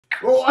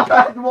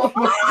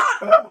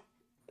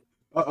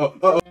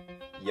Uh-oh.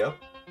 Yep,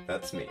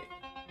 that's me.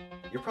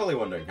 You're probably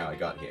wondering how I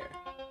got here.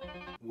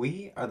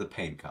 We are the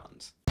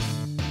Paincons.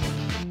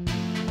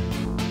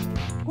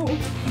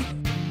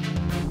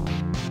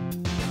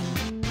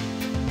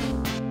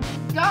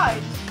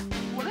 Guys,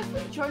 what if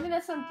we joined an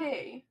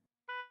SMP?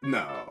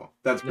 No,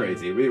 that's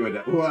crazy. We would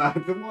what?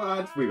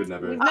 We would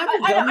never. We've never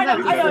done that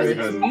We've never before.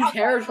 even- It's new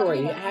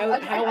territory.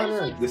 How on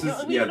earth? This is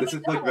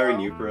like very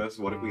new for us.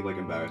 What if we like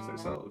embarrass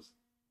ourselves?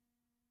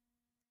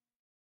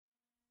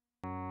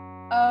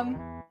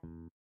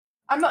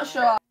 I'm not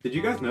sure. Did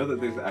you guys know that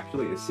there's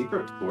actually a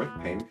secret fourth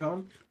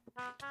Paincon?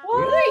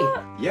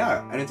 Really?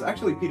 Yeah, and it's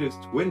actually Peter's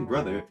twin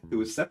brother who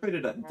was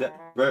separated at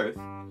birth.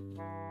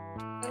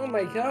 Oh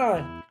my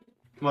god.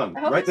 Come on,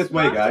 I hope right this it's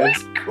way, not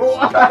guys.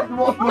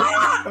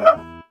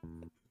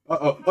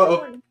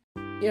 Uh-oh.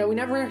 Yeah, we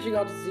never actually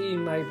got to see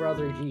my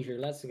brother Jeter.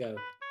 Let's go.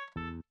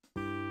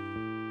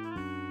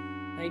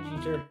 Hi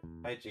Jeter.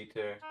 Hi,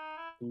 Jeter.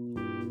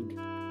 Food.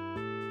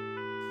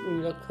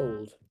 You look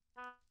cold.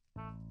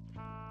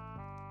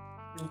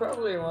 You're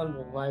probably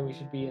wondering why we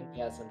should be in the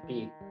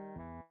SMP.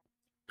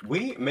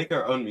 We make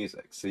our own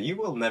music, so you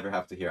will never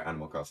have to hear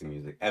Animal Crossing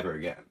music ever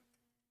again.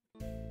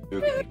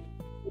 Okay.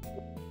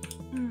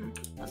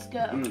 Let's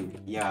go.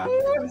 Yeah.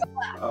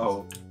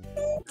 Oh.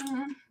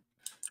 Mm.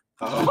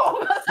 Oh.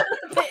 Oh, that's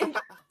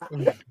a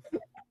bit.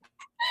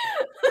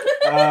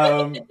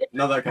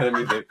 Not that kind of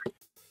music.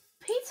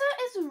 Peter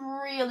is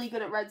really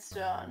good at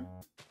redstone.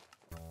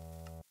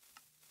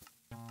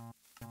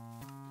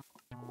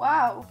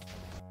 Wow.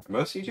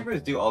 Most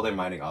YouTubers do all their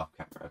mining off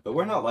camera, but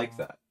we're not like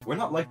that. We're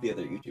not like the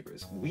other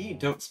YouTubers. We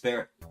don't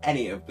spare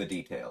any of the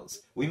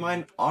details. We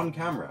mine on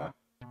camera.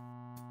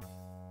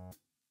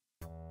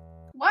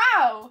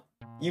 Wow.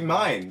 You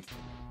mined.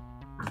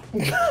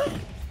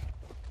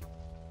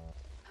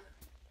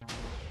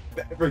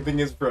 Everything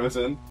is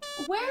frozen.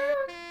 We're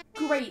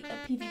great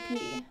at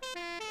PvP.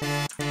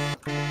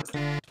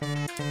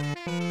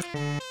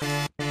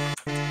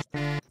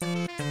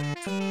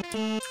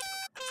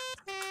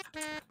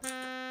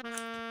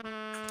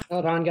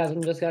 Hold on, guys.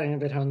 I'm just getting a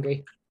bit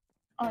hungry.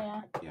 Oh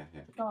yeah. Yeah.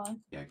 Go on.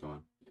 Yeah, go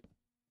on.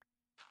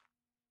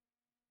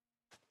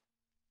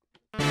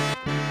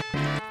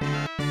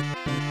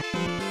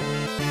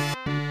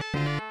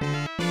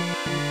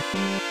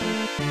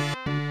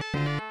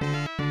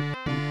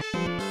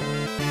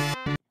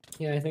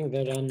 Yeah, I think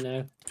they're done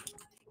now.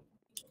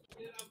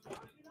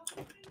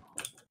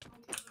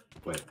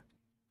 Wait.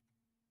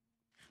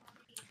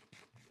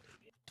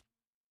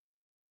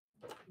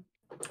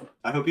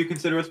 I hope you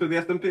consider us for the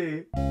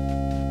SMP.